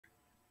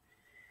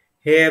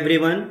Hey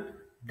everyone,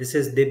 this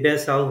is Dibya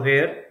Sahoo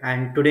here,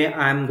 and today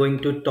I am going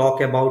to talk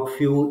about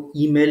few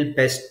email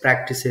best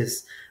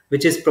practices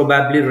which is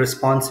probably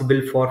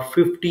responsible for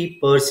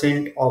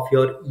 50% of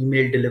your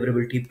email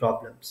deliverability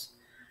problems.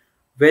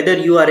 Whether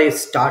you are a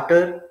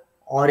starter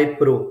or a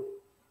pro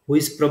who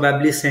is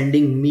probably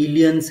sending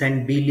millions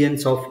and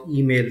billions of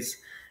emails,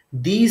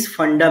 these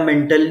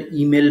fundamental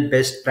email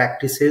best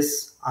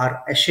practices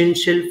are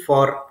essential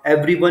for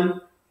everyone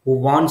who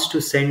wants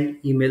to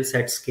send emails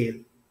at scale.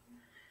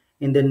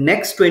 In the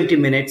next 20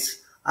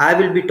 minutes, I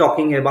will be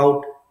talking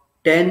about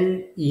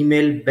 10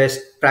 email best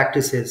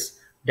practices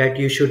that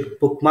you should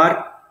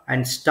bookmark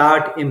and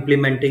start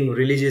implementing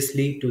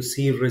religiously to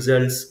see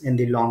results in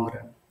the long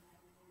run.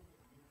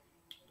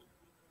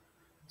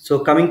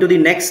 So coming to the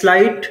next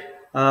slide,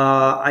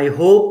 I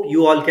hope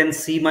you all can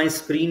see my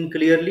screen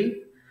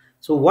clearly.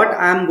 So what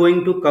I am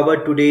going to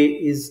cover today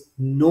is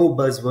no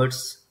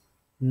buzzwords,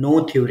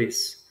 no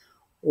theories,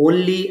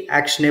 only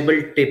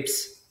actionable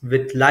tips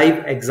with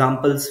live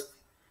examples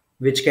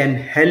which can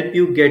help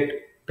you get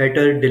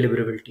better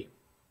deliverability.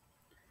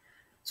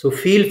 So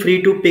feel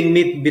free to ping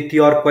me with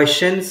your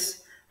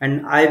questions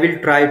and I will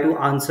try to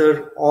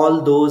answer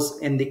all those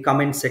in the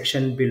comment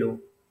section below.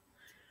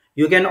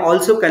 You can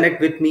also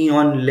connect with me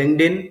on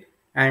LinkedIn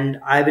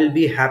and I will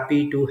be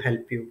happy to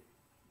help you.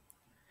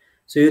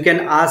 So you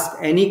can ask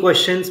any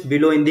questions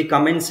below in the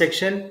comment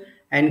section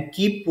and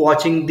keep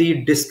watching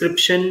the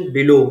description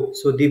below.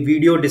 So the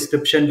video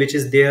description which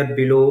is there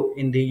below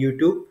in the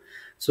YouTube.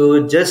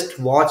 So just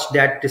watch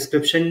that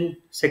description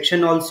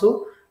section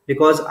also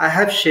because I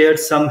have shared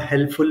some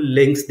helpful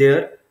links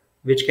there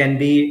which can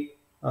be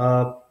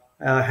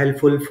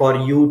helpful for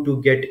you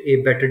to get a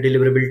better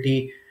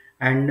deliverability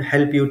and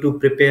help you to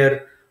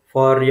prepare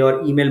for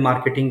your email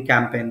marketing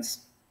campaigns.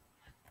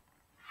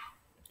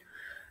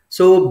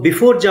 So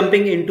before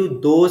jumping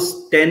into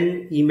those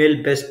 10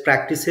 email best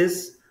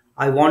practices,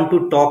 I want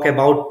to talk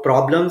about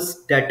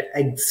problems that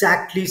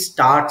exactly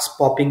starts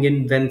popping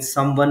in when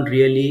someone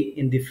really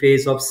in the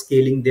phase of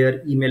scaling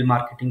their email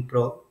marketing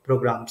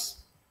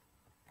programs.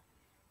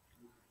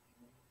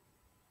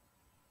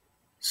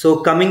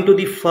 So coming to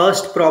the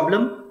first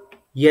problem,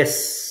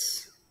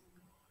 yes,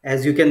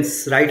 as you can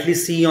rightly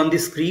see on the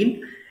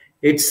screen,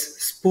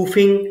 it's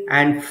spoofing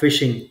and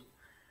phishing.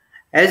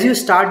 As you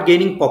start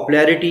gaining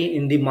popularity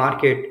in the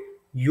market,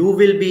 you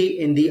will be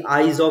in the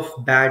eyes of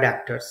bad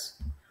actors.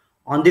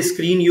 On the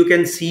screen, you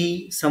can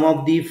see some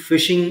of the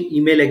phishing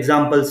email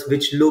examples,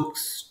 which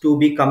looks to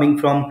be coming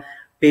from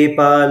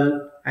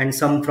PayPal and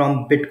some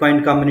from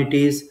Bitcoin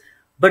communities,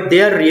 but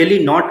they are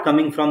really not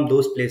coming from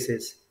those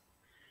places.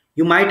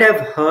 You might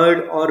have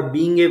heard or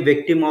being a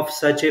victim of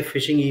such a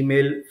phishing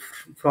email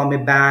from a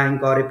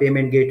bank or a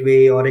payment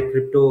gateway or a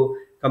crypto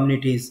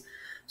communities.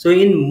 So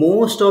in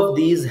most of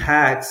these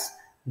hacks,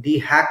 the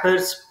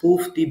hackers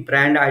spoof the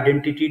brand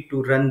identity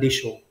to run the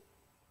show.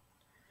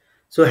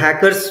 So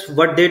hackers,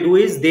 what they do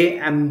is they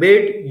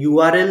embed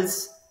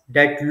URLs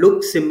that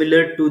look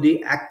similar to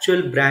the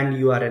actual brand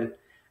URL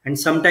and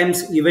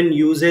sometimes even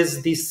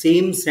uses the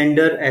same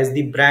sender as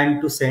the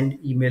brand to send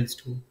emails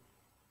to.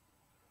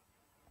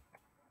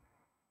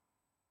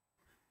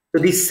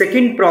 So the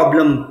second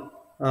problem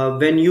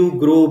when you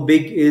grow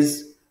big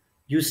is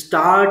you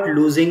start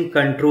losing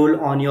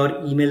control on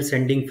your email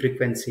sending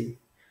frequency.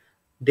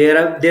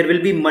 There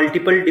will be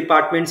multiple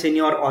departments in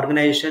your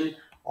organization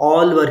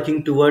all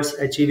working towards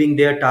achieving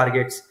their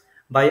targets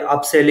by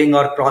upselling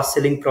or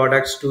cross-selling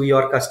products to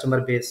your customer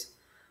base.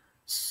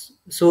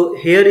 So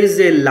here is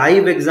a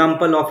live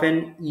example of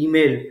an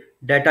email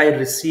that I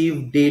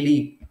receive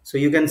daily. So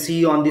you can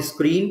see on the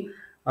screen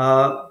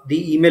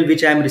the email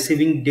which I am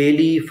receiving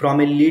daily from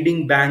a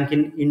leading bank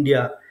in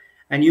India.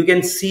 And you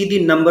can see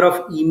the number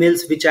of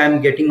emails which I am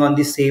getting on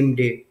the same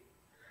day.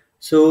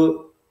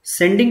 So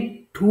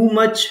sending too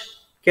much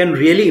can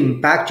really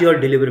impact your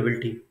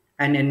deliverability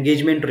and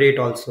engagement rate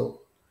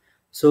also.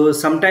 So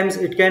sometimes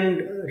it can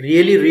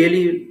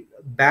really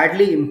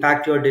badly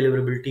impact your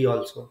deliverability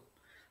also.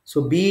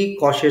 So be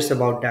cautious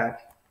about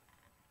that.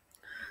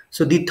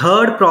 So the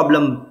third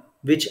problem,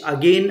 which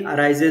again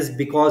arises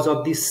because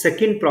of the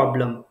second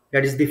problem,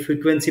 that is the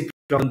frequency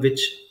problem,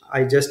 which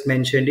I just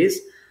mentioned is,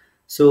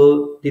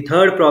 so the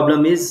third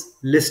problem is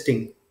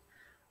listing.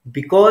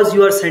 Because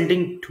you are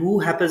sending too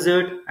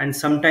haphazard and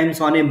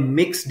sometimes on a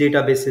mixed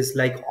databases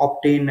like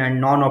opt-in and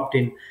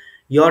non-opt-in,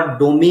 your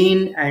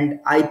domain and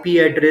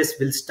IP address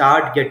will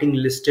start getting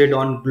listed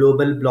on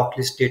global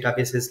blocklist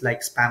databases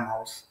like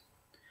Spamhaus.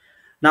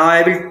 Now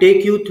I will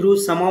take you through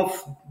some of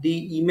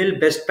the email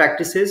best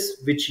practices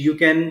which you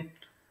can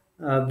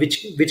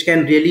which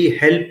can really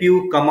help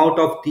you come out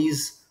of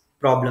these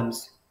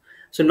problems.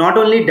 So not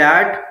only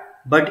that,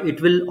 but it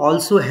will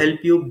also help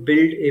you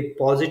build a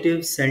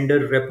positive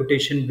sender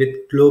reputation with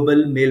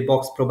global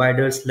mailbox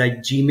providers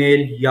like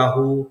Gmail,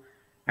 Yahoo,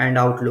 and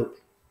Outlook.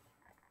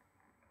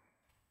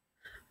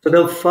 So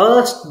the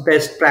first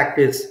best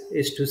practice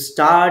is to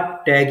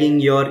start tagging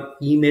your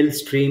email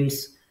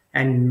streams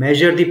and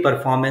measure the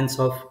performance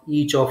of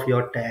each of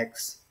your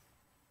tags.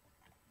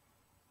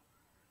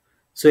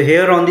 So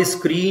here on the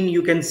screen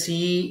you can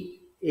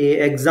see a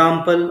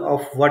example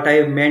of what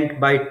I meant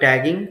by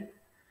tagging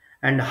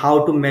and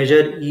how to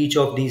measure each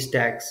of these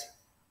tags.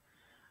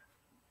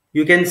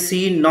 You can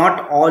see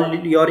not all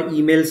your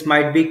emails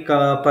might be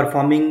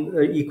performing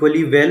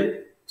equally well.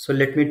 So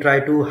let me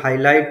try to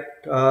highlight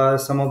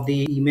some of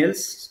the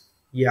emails.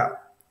 Yeah,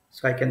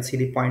 so I can see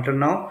the pointer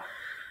now.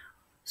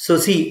 So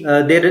see,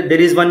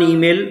 there is one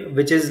email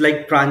which is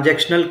like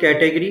transactional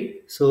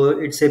category. So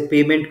it's a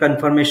payment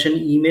confirmation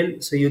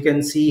email. So you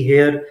can see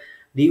here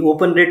the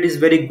open rate is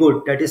very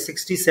good. That is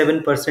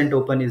 67%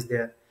 open is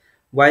there.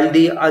 While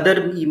the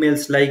other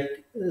emails like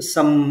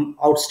some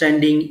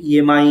outstanding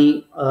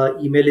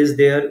EMI email is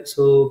there.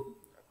 So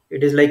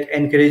it is like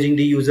encouraging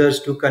the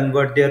users to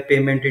convert their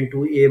payment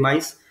into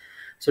AMIs.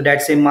 So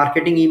that's a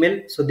marketing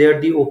email. So there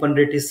the open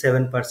rate is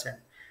 7%.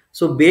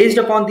 So based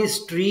upon the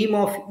stream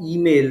of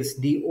emails,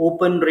 the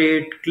open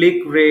rate, click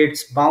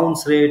rates,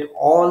 bounce rate,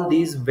 all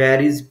these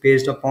varies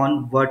based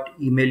upon what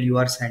email you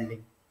are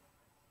sending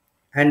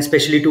and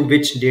especially to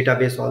which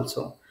database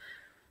also.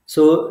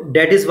 So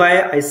that is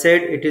why I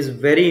said it is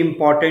very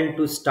important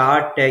to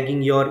start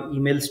tagging your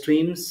email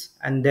streams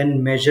and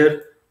then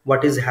measure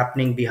what is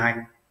happening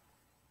behind.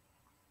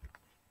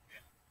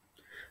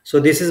 So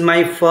this is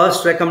my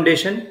first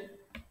recommendation,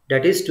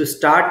 that is to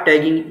start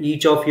tagging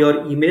each of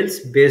your emails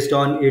based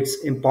on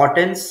its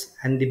importance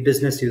and the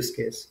business use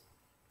case.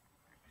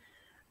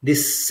 The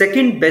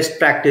second best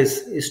practice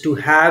is to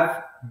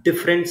have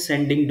different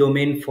sending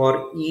domain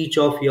for each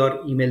of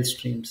your email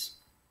streams.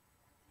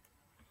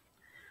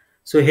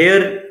 So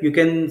here you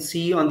can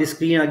see on the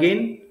screen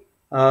again,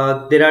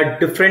 there are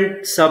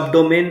different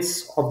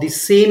subdomains of the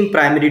same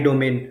primary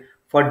domain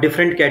for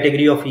different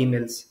category of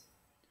emails.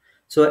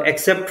 So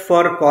except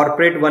for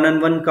corporate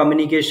one-on-one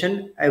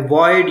communication,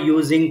 avoid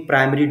using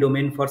primary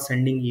domain for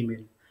sending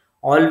email.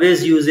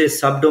 Always use a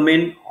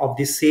subdomain of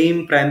the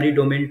same primary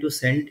domain to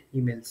send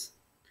emails.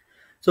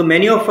 So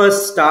many of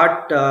us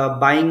start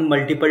buying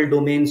multiple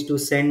domains to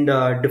send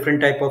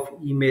different type of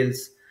emails.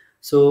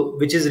 So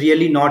which is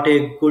really not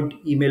a good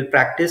email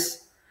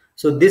practice.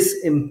 So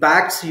this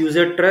impacts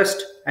user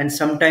trust and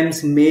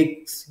sometimes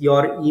makes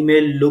your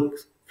email look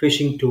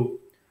phishing too.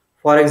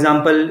 For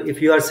example,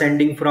 if you are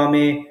sending from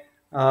a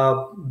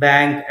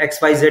bank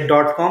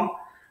xyz.com,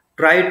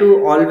 try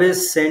to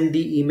always send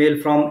the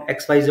email from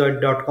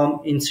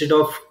xyz.com instead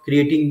of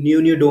creating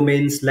new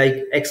domains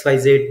like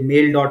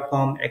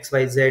xyzmail.com,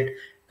 xyz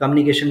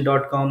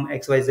communication.com,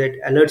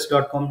 xyz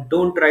alerts.com.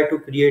 Don't try to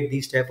create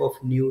these type of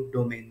new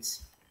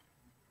domains.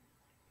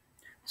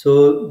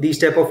 So these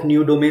type of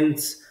new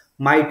domains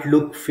might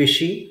look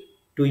fishy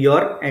to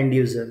your end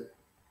user.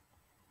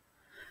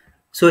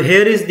 So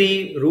here is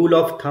the rule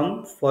of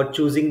thumb for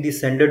choosing the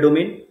sender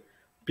domain.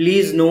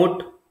 Please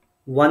note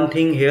one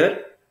thing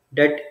here,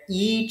 that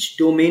each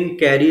domain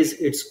carries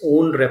its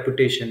own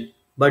reputation,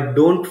 but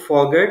don't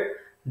forget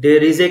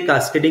there is a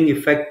cascading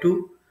effect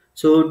too.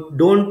 So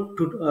don't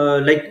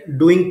like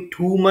doing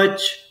too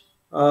much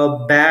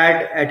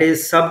bad at a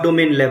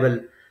subdomain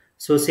level.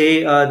 So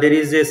say there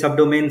is a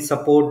subdomain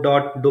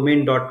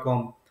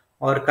support.domain.com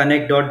or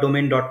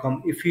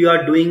connect.domain.com. If you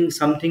are doing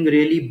something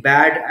really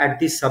bad at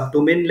the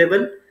subdomain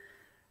level,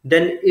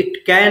 then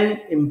it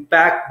can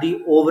impact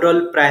the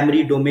overall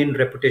primary domain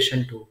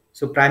reputation too.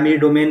 So primary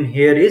domain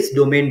here is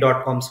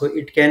domain.com. So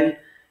it can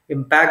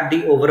impact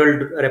the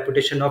overall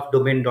reputation of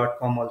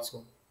domain.com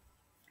also.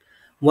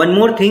 One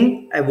more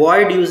thing,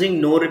 avoid using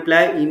no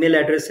reply email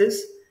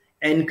addresses.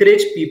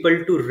 Encourage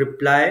people to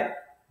reply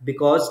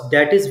because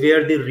that is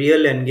where the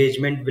real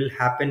engagement will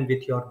happen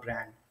with your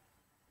brand.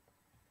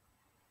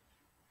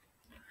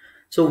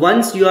 So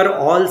once you are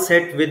all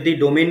set with the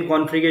domain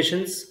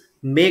configurations,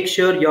 make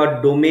sure your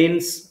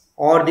domains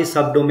or the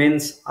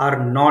subdomains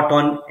are not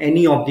on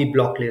any of the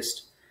block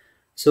list.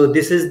 So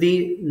this is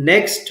the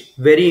next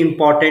very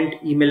important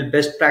email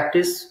best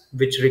practice,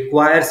 which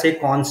requires a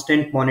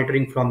constant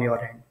monitoring from your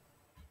end.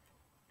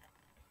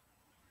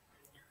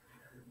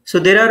 So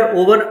there are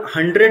over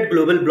 100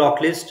 global block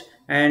lists,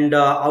 and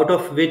out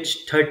of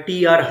which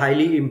 30 are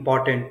highly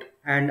important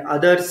and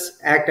others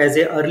act as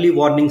a early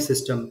warning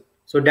system.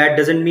 So that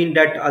doesn't mean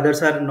that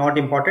others are not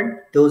important.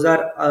 Those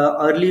are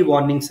early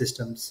warning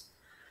systems.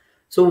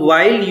 So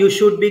while you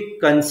should be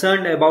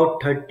concerned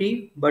about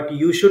 30, but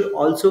you should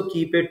also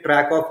keep a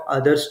track of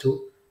others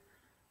too.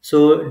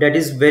 So that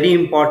is very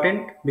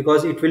important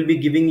because it will be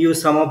giving you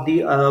some of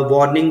the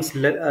warnings,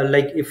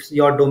 like if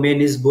your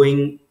domain is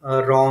going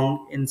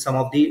wrong in some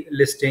of the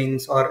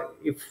listings, or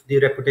if the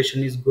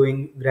reputation is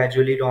going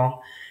gradually wrong,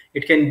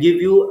 it can give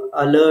you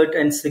alert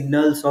and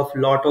signals of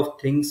lot of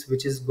things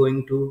which is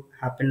going to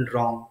happen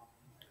wrong.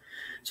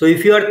 So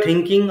if you are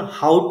thinking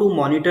how to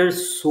monitor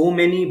so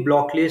many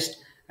block lists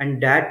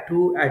and that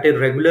too at a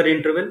regular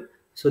interval,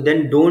 so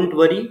then don't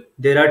worry,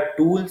 there are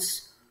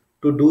tools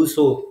to do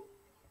so.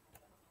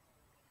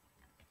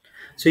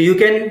 So you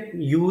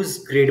can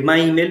use Grade My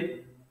Email.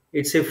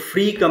 It's a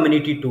free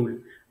community tool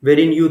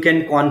wherein you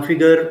can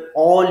configure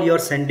all your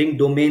sending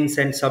domains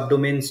and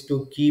subdomains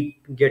to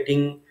keep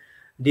getting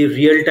the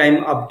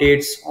real-time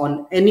updates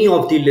on any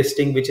of the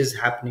listing which is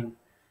happening.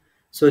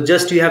 So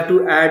just you have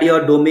to add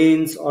your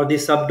domains or the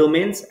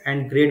subdomains,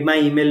 and Grade My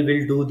Email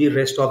will do the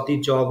rest of the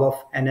job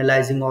of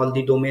analyzing all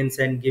the domains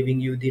and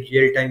giving you the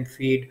real-time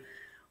feed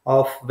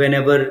of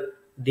whenever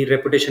the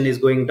reputation is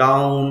going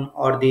down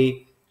or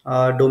the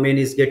domain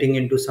is getting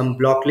into some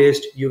block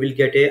list. You will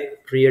get a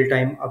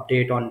real-time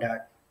update on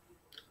that,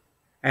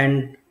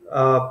 and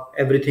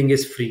everything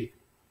is free.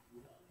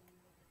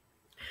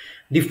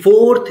 The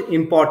fourth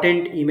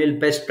important email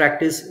best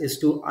practice is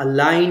to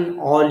align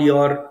all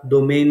your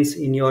domains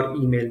in your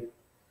email.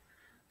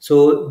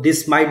 So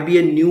this might be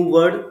a new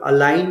word,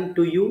 align,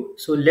 to you.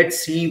 So let's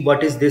see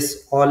what is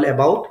this all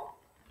about.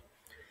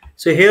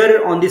 So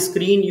here on the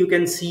screen, you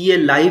can see a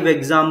live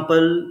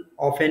example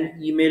of an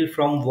email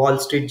from Wall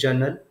Street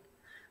Journal.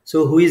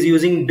 So who is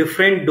using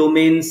different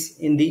domains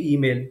in the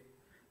email.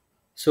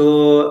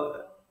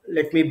 So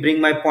let me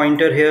bring my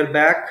pointer here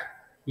back.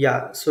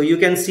 Yeah, so you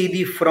can see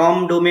the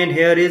from domain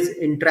here is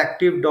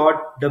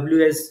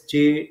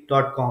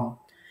interactive.wsj.com,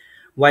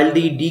 while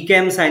the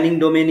DCAM signing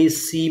domain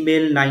is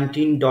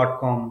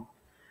cmail19.com,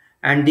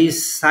 and the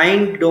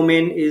signed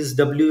domain is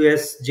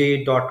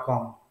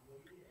wsj.com.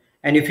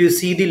 And if you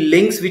see the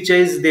links which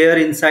is there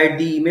inside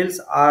the emails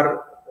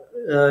are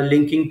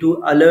linking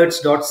to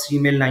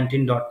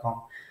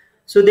alerts.cmail19.com.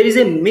 So there is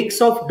a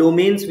mix of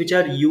domains which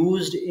are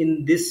used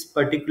in this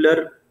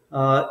particular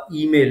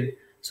email.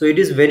 So it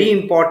is very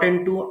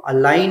important to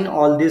align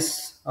all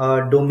these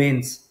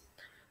domains.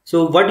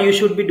 So what you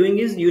should be doing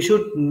is you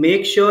should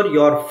make sure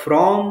your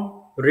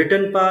from,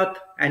 return path,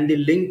 and the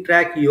link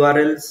track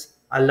URLs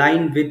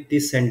align with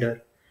the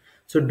sender.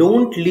 So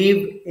don't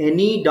leave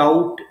any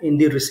doubt in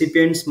the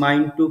recipient's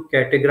mind to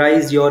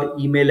categorize your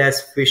email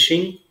as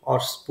phishing or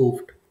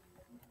spoofed.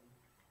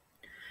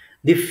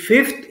 The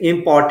fifth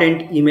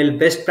important email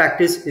best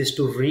practice is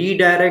to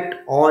redirect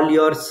all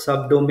your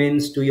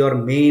subdomains to your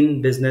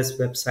main business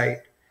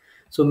website.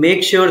 So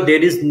make sure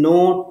there is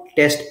no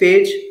test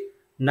page,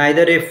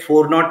 neither a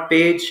fornot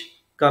page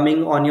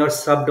coming on your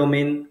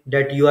subdomain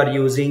that you are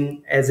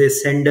using as a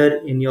sender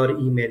in your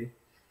email.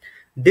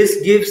 This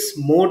gives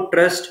more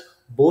trust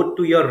both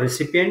to your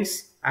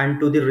recipients and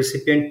to the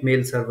recipient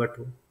mail server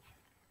too.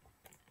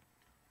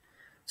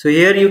 So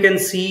here you can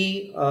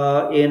see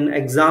an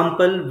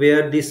example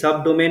where the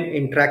subdomain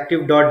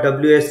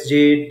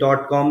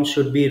interactive.wsj.com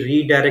should be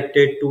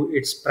redirected to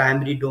its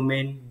primary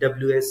domain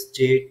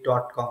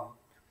wsj.com.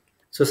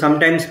 So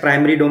sometimes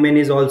primary domain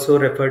is also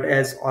referred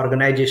as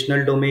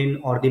organizational domain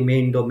or the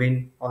main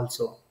domain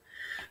also.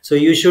 So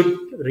you should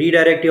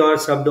redirect your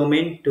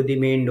subdomain to the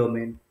main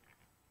domain.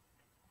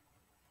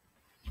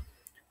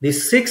 The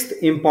sixth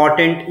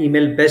important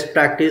email best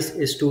practice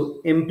is to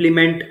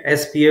implement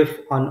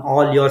SPF on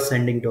all your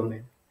sending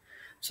domain.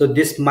 So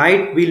this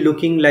might be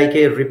looking like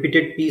a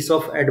repeated piece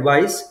of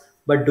advice,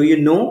 but do you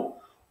know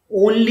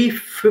only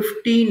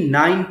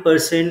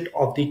 59%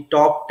 of the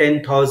top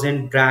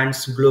 10,000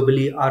 brands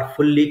globally are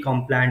fully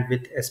compliant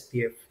with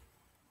SPF.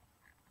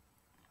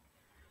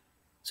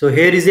 So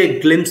here is a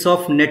glimpse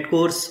of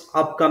Netcore's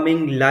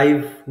upcoming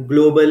live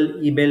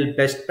global email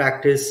best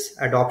practice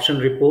adoption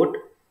report.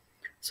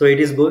 So it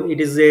is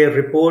a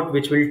report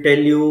which will tell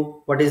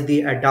you what is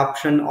the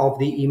adoption of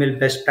the email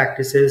best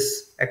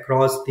practices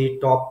across the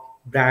top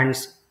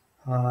brands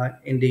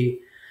in the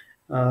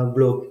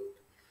globe.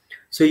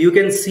 So you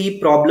can see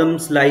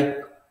problems like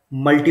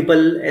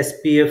multiple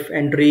SPF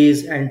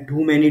entries and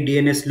too many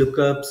DNS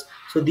lookups.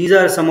 So these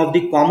are some of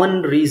the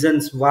common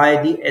reasons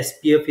why the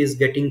SPF is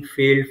getting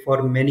failed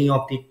for many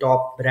of the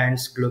top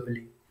brands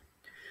globally.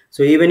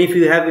 So even if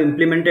you have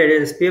implemented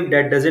SPF,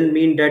 that doesn't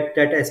mean that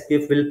that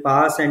SPF will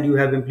pass and you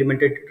have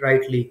implemented it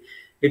rightly.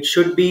 It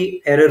should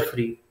be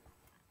error-free.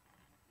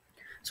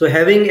 So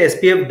having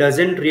SPF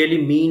doesn't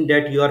really mean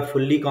that you are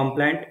fully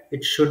compliant.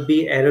 It should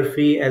be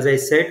error-free, as I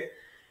said.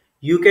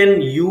 You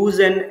can use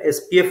an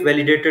SPF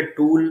validator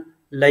tool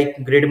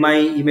like Grade My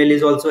Email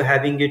is also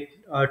having it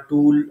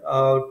tool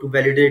to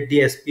validate the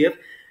SPF.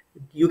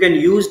 You can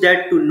use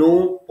that to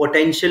know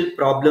potential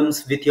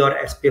problems with your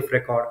SPF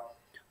record.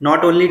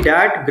 Not only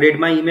that, Grade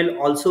My Email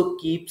also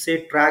keeps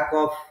a track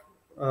of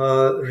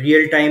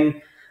real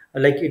time,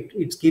 like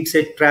it keeps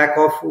a track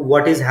of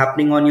what is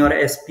happening on your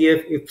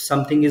SPF. If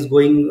something is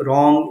going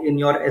wrong in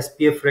your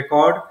SPF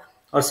record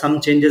or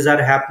some changes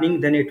are happening,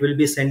 then it will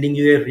be sending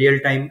you a real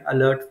time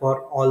alert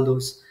for all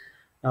those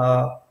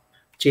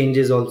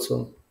changes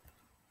also.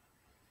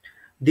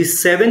 The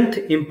seventh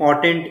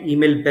important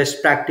email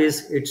best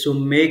practice is to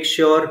make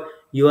sure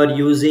you are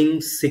using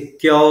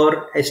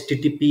secure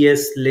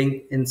HTTPS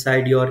link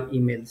inside your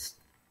emails.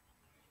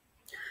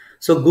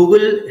 So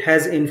Google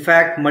has in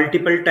fact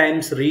multiple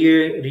times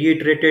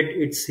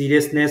reiterated its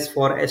seriousness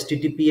for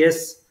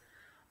HTTPS.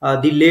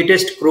 The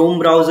latest Chrome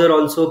browser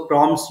also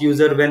prompts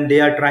user when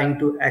they are trying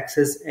to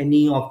access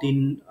any of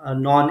the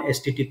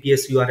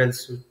non-HTTPS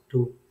URLs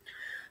too.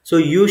 So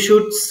you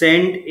should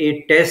send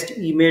a test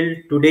email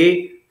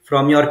today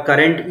from your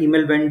current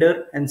email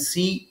vendor and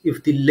see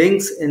if the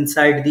links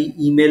inside the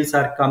emails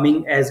are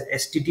coming as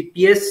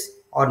HTTPS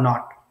or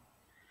not.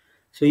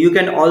 So you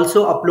can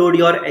also upload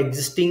your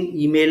existing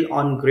email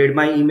on Grade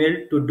My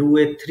Email to do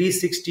a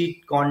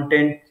 360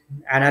 content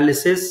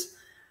analysis,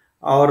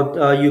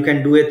 or you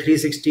can do a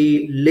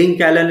 360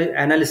 link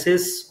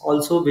analysis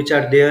also, which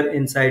are there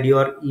inside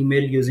your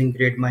email using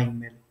Grade My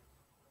Email.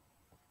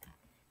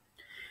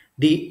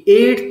 The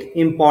eighth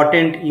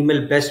important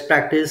email best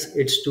practice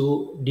is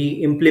to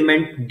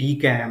implement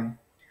DKIM.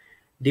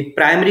 The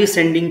primary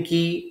sending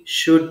key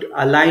should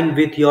align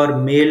with your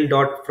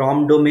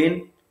mail.from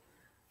domain,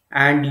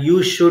 and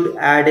you should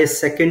add a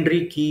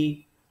secondary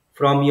key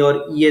from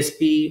your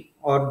ESP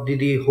or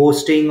the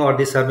hosting or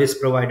the service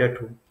provider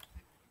too.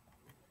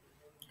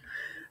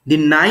 The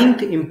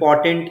ninth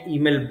important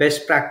email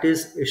best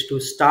practice is to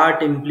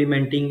start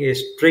implementing a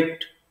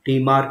strict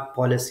DMARC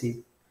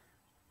policy.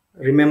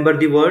 Remember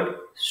the word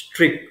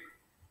strict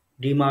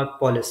DMARC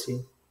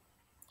policy.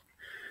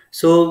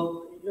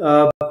 So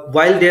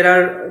while there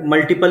are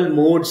multiple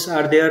modes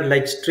are there,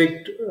 like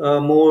strict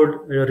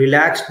mode,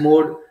 relaxed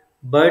mode,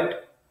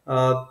 but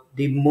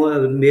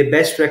the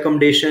best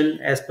recommendation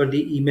as per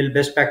the email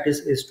best practice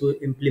is to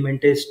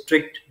implement a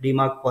strict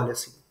DMARC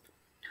policy.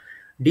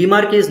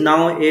 DMARC is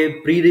now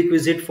a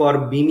prerequisite for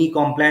BME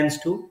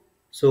compliance too.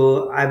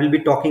 So I will be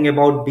talking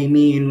about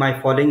BME in my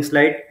following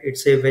slide.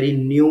 It's a very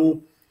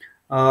new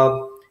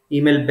uh,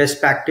 email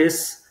best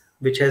practice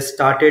which has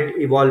started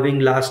evolving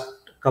last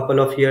couple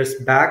of years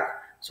back.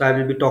 So I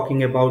will be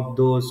talking about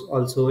those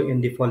also in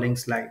the following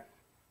slide.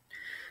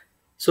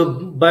 So,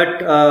 but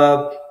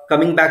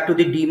coming back to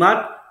the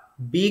DMARC,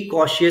 be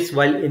cautious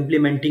while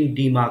implementing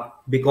DMARC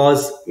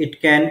because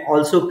it can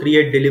also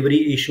create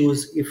delivery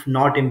issues if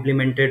not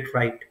implemented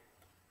right.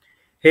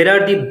 Here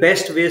are the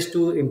best ways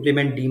to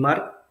implement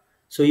DMARC.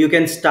 So you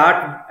can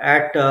start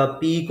at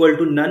P equal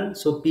to none.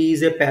 So P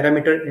is a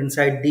parameter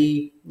inside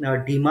the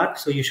DMARC.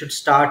 So you should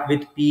start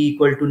with P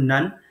equal to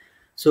none.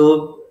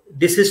 So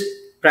this is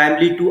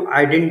primarily to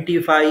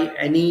identify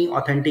any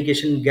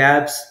authentication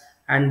gaps,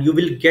 and you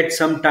will get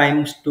some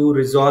times to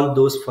resolve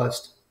those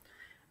first.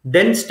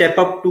 Then step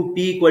up to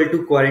P equal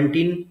to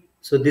quarantine.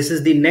 So this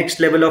is the next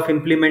level of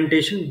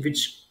implementation,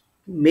 which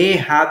may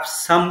have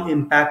some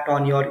impact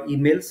on your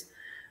emails.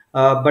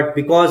 But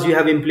because you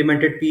have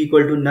implemented P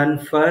equal to none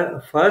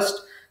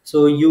first,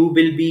 so you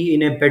will be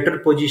in a better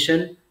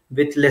position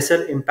with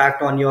lesser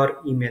impact on your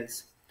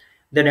emails.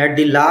 Then at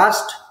the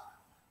last,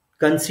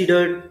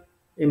 consider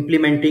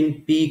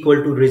implementing P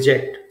equal to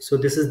reject. So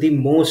this is the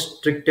most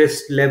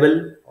strictest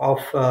level of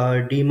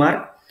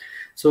DMARC.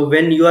 So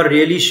when you are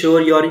really sure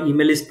your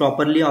email is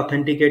properly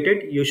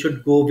authenticated, you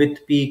should go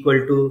with P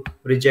equal to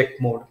reject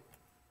mode.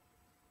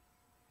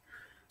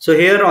 So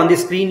here on the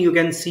screen, you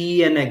can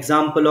see an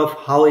example of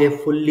how a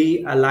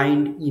fully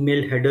aligned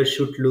email header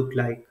should look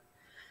like.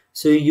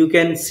 So you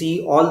can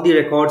see all the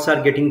records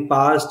are getting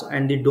passed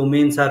and the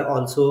domains are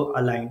also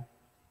aligned.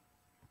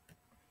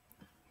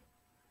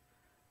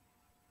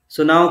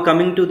 So now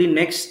coming to the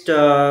next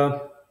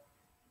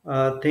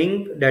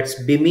thing,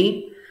 that's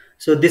BIMI.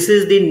 So this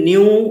is the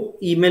new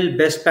email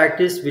best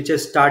practice which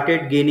has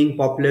started gaining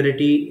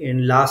popularity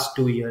in last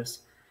 2 years.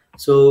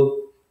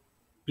 So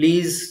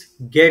please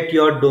get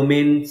your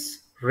domains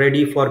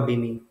ready for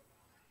BIMI.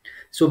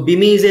 So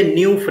BIMI is a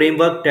new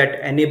framework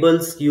that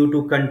enables you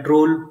to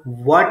control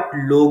what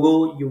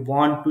logo you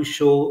want to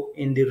show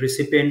in the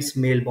recipient's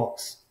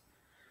mailbox.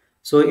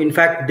 So in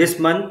fact, this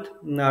month,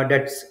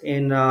 that's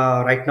in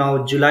right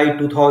now, July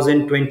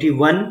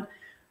 2021,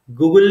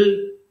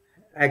 Google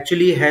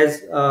actually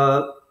has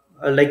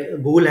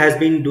Google has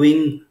been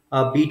doing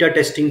beta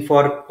testing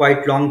for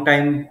quite long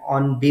time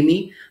on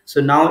BIMI. So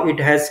now it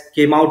has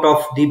came out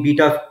of the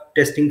beta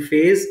testing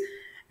phase,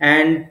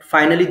 and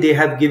finally they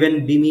have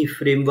given BIMI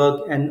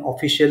framework an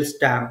official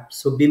stamp.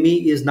 So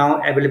BIMI is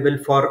now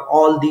available for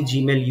all the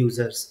Gmail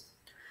users.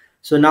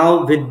 So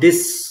now with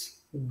this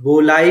go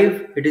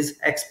live, it is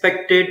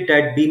expected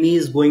that BIMI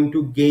is going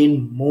to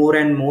gain more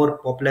and more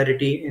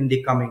popularity in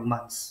the coming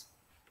months.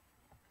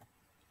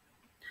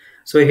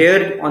 So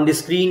here on the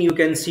screen, you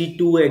can see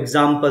two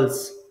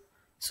examples.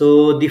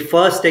 So the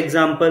first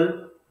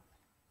example,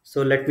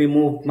 so let me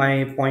move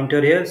my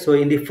pointer here. So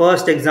in the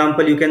first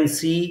example, you can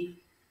see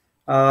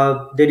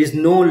there is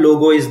no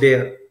logo is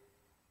there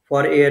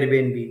for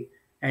Airbnb.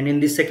 And in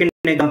the second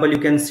example, you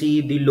can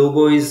see the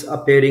logo is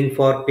appearing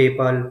for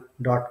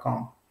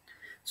paypal.com.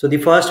 So the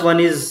first one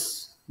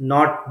is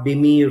not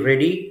BIMI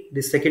ready.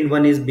 The second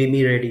one is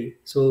BIMI ready.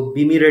 So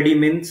BIMI ready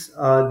means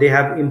they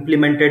have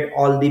implemented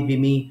all the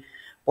BIMI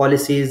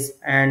policies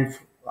and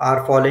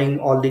are following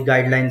all the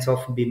guidelines of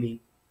BIMI.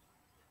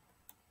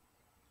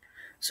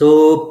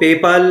 So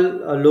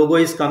PayPal logo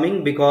is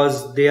coming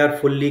because they are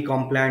fully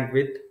compliant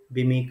with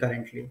BIMI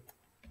currently.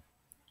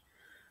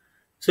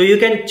 So you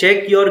can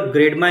check your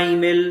Grade My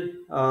Email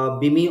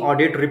BIMI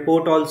audit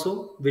report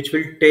also, which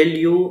will tell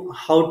you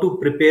how to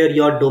prepare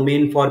your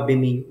domain for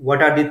BIMI.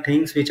 What are the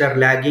things which are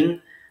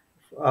lagging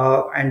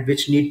and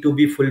which need to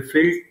be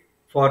fulfilled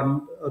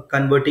for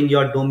converting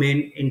your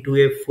domain into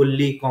a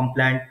fully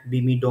compliant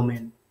BIMI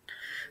domain.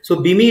 So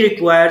BIMI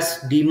requires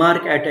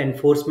DMARC at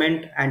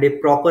enforcement and a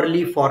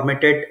properly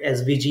formatted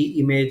SVG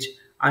image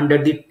under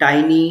the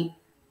tiny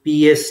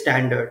PS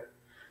standard.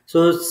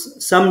 So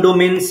some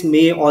domains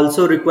may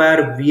also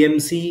require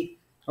VMC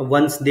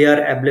once they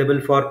are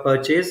available for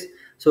purchase.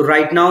 So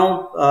right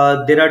now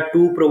there are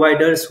two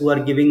providers who are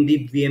giving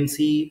the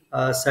VMC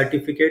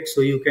certificate.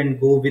 So you can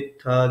go with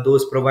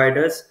those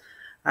providers.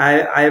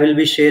 I will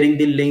be sharing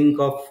the link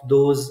of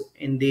those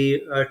in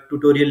the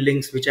tutorial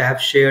links which I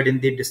have shared in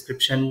the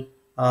description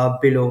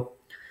below.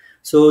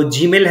 So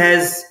Gmail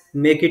has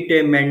make it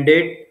a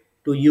mandate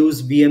to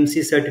use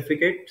VMC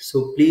certificate.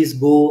 So please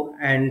go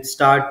and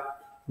start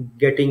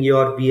getting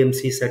your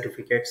VMC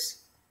certificates.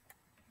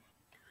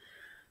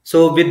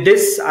 So with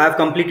this, I have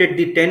completed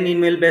the 10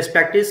 email best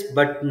practice,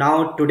 but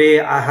now today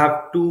I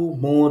have two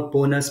more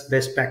bonus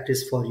best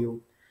practice for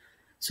you.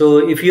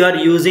 So if you are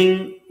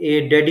using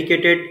a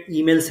dedicated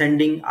email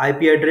sending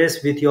IP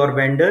address with your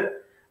vendor,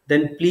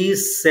 then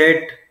please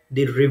set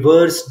the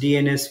reverse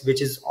DNS,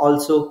 which is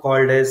also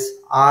called as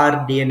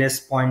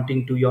RDNS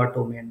pointing to your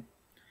domain.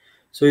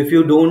 So if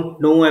you don't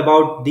know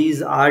about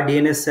these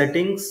RDNS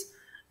settings,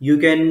 you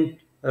can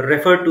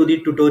refer to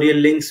the tutorial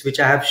links which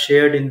I have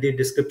shared in the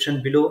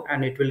description below,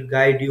 and it will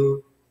guide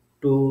you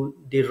to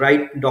the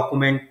right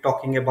document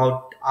talking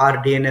about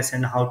RDNS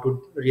and how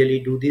to really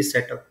do this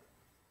setup.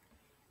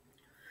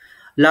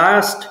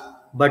 Last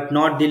but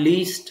not the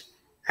least,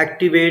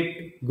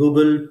 activate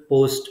Google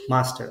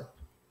Postmaster.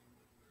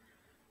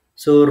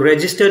 So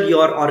register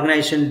your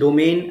organization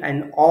domain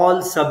and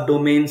all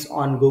subdomains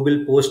on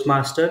Google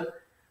Postmaster.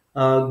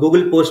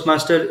 Google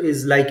Postmaster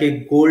is like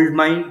a gold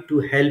mine to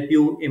help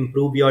you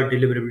improve your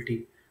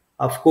deliverability.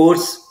 Of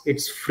course,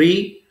 it's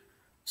free,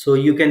 so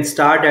you can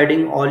start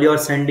adding all your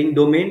sending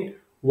domain.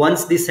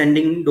 Once the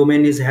sending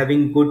domain is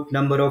having good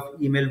number of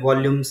email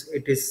volumes,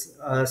 it is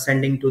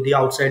sending to the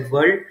outside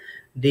world,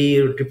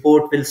 the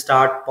report will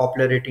start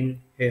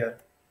populating here.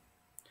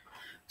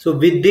 So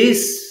with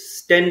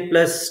this 10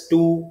 plus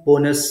 2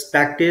 bonus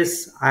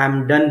practice, I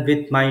am done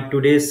with my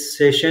today's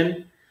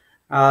session.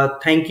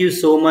 Thank you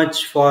so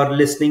much for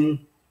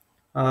listening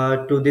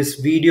to this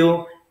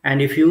video.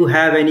 And if you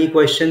have any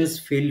questions,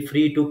 feel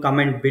free to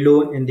comment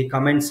below in the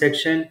comment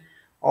section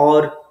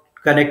or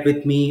connect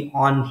with me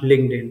on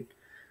LinkedIn.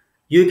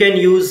 You can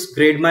use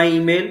grade my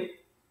email.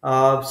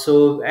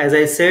 So as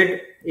I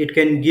said, it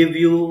can give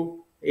you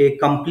a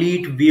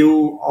complete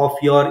view of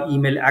your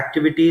email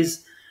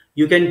activities.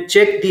 You can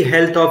check the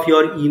health of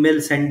your email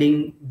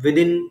sending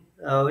within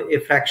a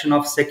fraction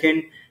of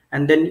second,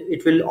 and then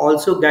it will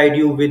also guide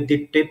you with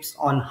the tips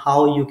on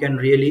how you can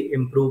really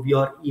improve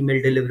your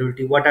email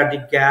deliverability. What are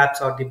the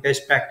gaps or the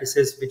best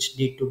practices which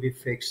need to be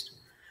fixed?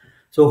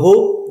 So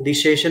hope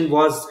this session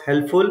was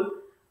helpful.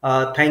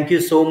 Thank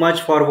you so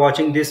much for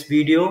watching this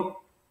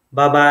video.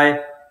 Bye bye.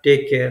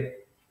 Take care.